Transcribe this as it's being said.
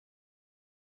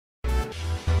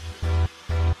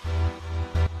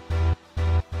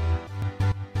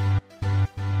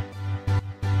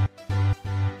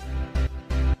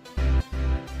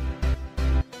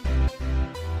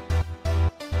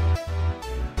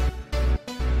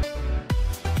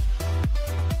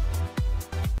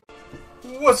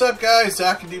What's up, guys?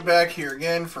 Zach and D back here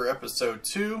again for episode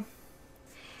 2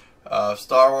 of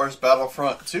Star Wars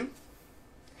Battlefront 2,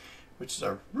 which is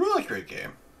a really great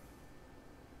game.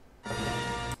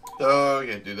 So,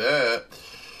 you can't do that.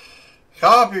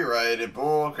 Copyrighted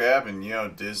bullcrap, and you know,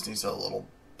 Disney's a little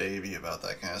baby about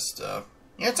that kind of stuff.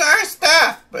 It's our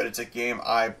stuff, but it's a game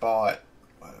I bought.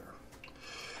 Whatever.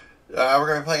 We're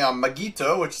going to be playing on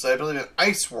Mygeeto, which is, I believe, an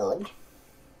ice world.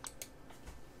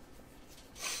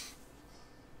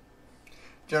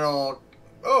 General...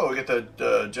 Oh, we get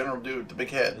the General Dude with the big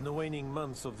head. In the waning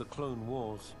months of the Clone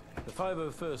Wars, the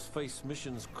 501st faced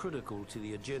missions critical to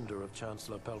the agenda of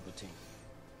Chancellor Palpatine.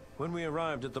 When we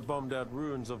arrived at the bombed-out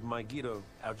ruins of Mygeeto,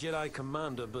 our Jedi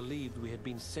commander believed we had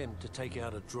been sent to take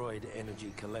out a droid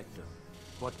energy collector.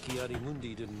 What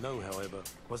Ki-Adi-Mundi didn't know, however,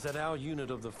 was that our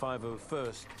unit of the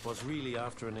 501st was really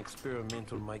after an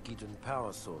experimental Mygeetan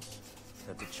power source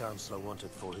that the Chancellor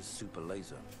wanted for his super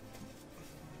laser.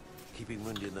 Keeping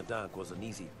Mundi in the dark wasn't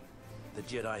easy. The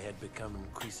Jedi had become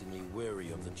increasingly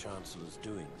wary of the Chancellor's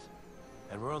doings,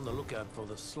 and were on the lookout for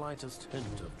the slightest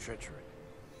hint of treachery.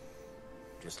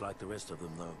 Just like the rest of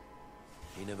them, though,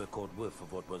 he never caught whiff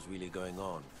of what was really going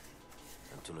on,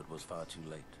 until it was far too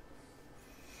late.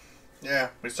 Yeah,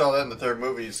 we saw that in the third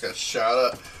movie. He just got shot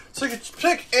up. So we can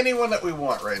pick anyone that we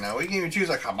want right now. We can even choose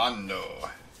a commando.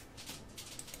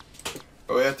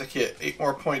 But we have to get 8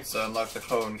 more points to unlock the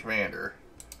clone commander.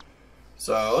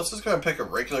 So let's just go and pick a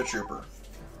regular trooper.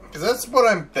 Because that's what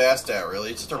I'm best at, really.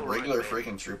 It's just a regular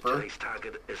freaking trooper.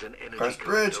 Press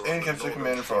bridge and capture the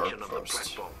commander for our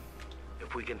post.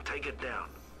 If we can take it down,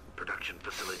 production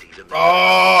facilities in the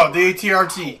the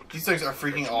ATRT. These things are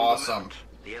freaking awesome.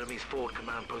 The enemy's forward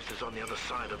command post is on the other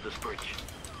side of this bridge.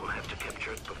 We'll have to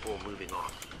capture it before moving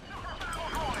on.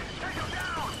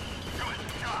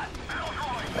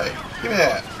 Hey, give me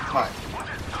that. Come on.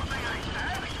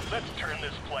 Let's turn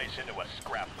this place into a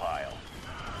scrap pile.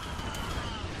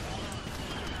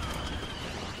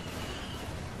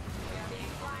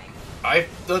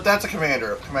 That's a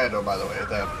commando, by the way.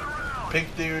 That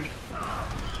pink dude.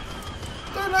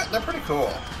 They're pretty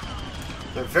cool.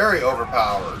 They're very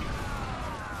overpowered.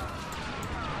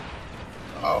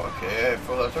 Oh, okay. I have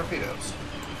full of torpedoes.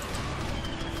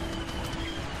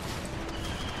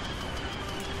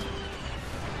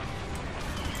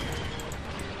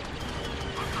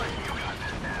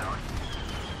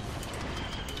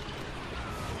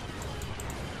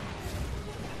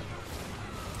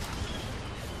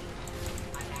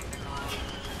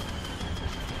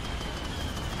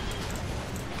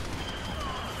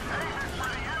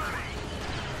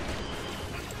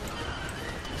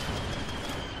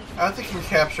 I don't think you can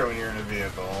capture when you're in a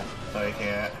vehicle. No, you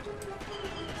can't.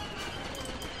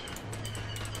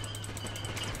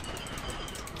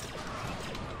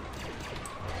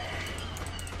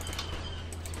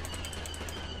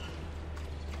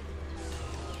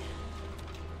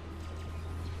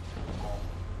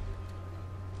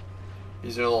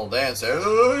 He's doing a little dance there.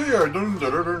 Well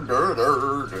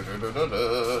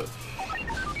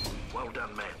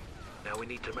done, man. Now we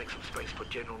need to make some space for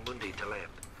General Mundi to land.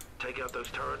 Take out those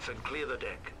turrets and clear the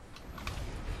deck.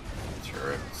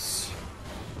 Turrets.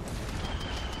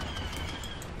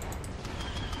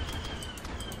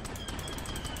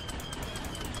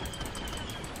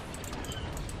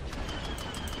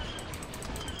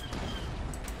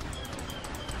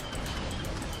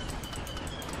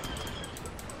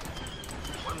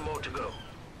 One more to go.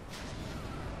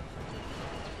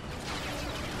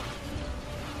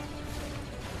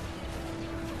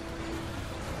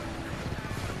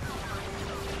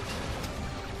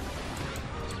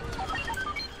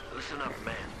 Listen up,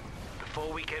 man.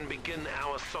 Before we can begin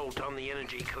our assault on the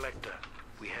energy collector,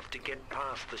 we have to get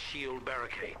past the shield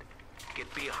barricade,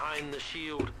 get behind the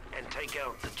shield, and take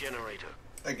out the generator.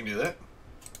 I can do that.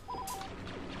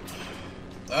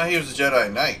 He was a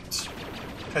Jedi Knight.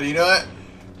 How do you know that?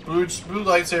 Blue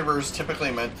lightsabers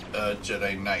typically meant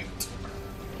Jedi Knight.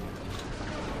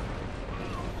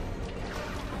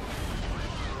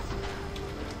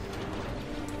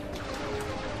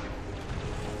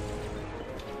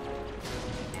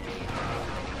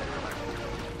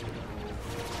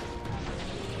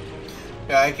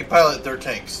 Yeah, I can pilot their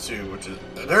tanks too, which is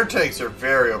their tanks are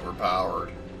very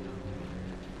overpowered.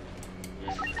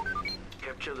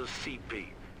 Capture the CP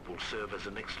will serve as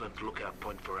an excellent lookout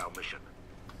point for our mission.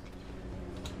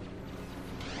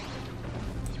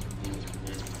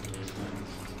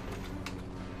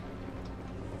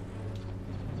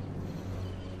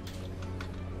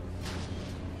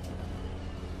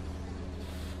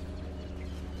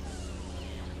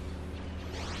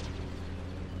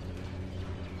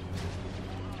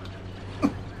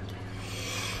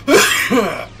 Listen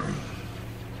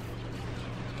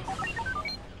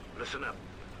up.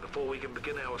 Before we can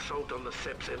begin our assault on the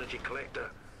SEP's energy collector,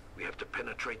 we have to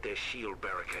penetrate their shield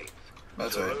barricades.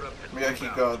 That's So right. load up and We gotta move keep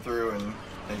out. going through and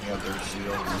taking out their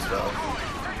shields and stuff.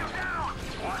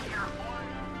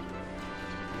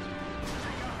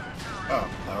 Oh,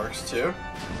 that works too.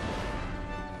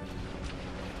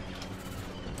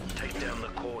 Take down the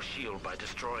core shield by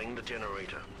destroying the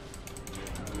generator.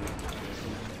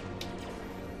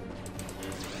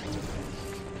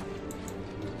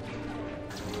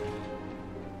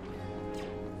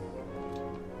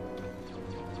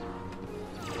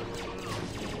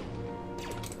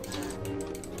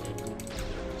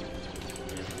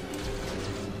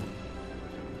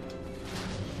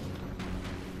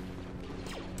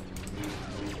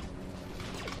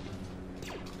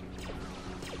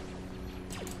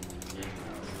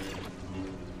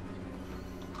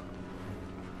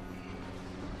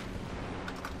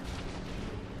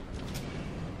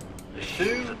 The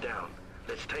shields are down.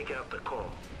 Let's take out the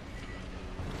core.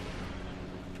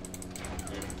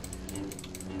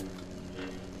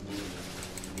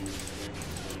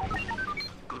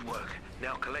 Good work.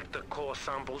 Now collect the core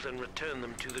samples and return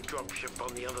them to the dropship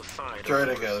on the other side. Try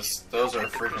to guess. Those are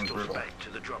Take the freaking crystals brutal. back to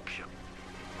the dropship.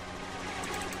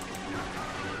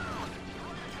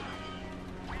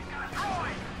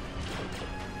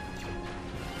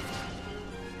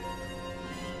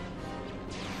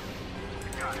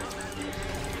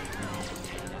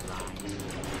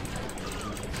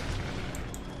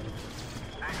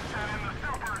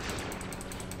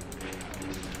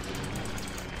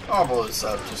 I'll blow this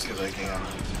up just because I can.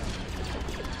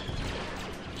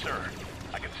 Sir,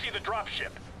 I can see the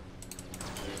dropship.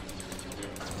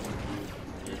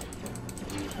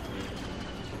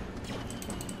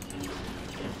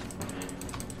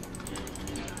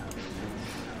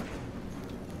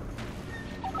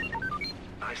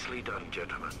 Nicely done,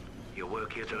 gentlemen. Your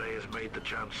work here today has made the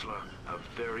Chancellor a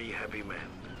very happy man.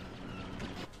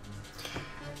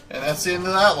 And that's the end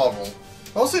of that level.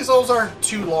 Most of these levels aren't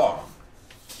too long,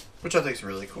 which I think is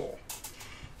really cool.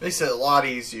 Makes it a lot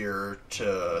easier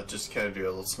to just kind of do a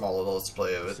little small little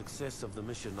display of The it. success of the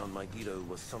mission on Mygeeto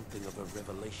was something of a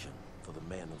revelation for the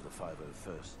men of the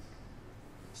 501st.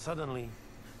 Suddenly,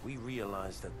 we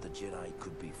realized that the Jedi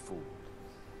could be fooled.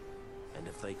 And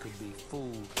if they could be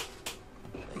fooled,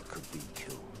 they could be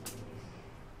killed.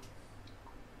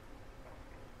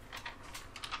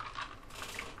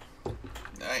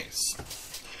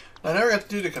 Nice. I never got to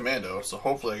do the commando, so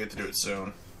hopefully I get to do it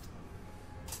soon.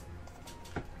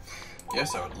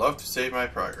 Yes, I would love to save my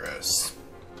progress.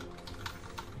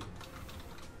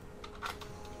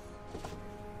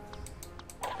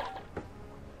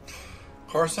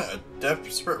 Coruscant, a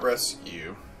desperate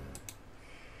rescue.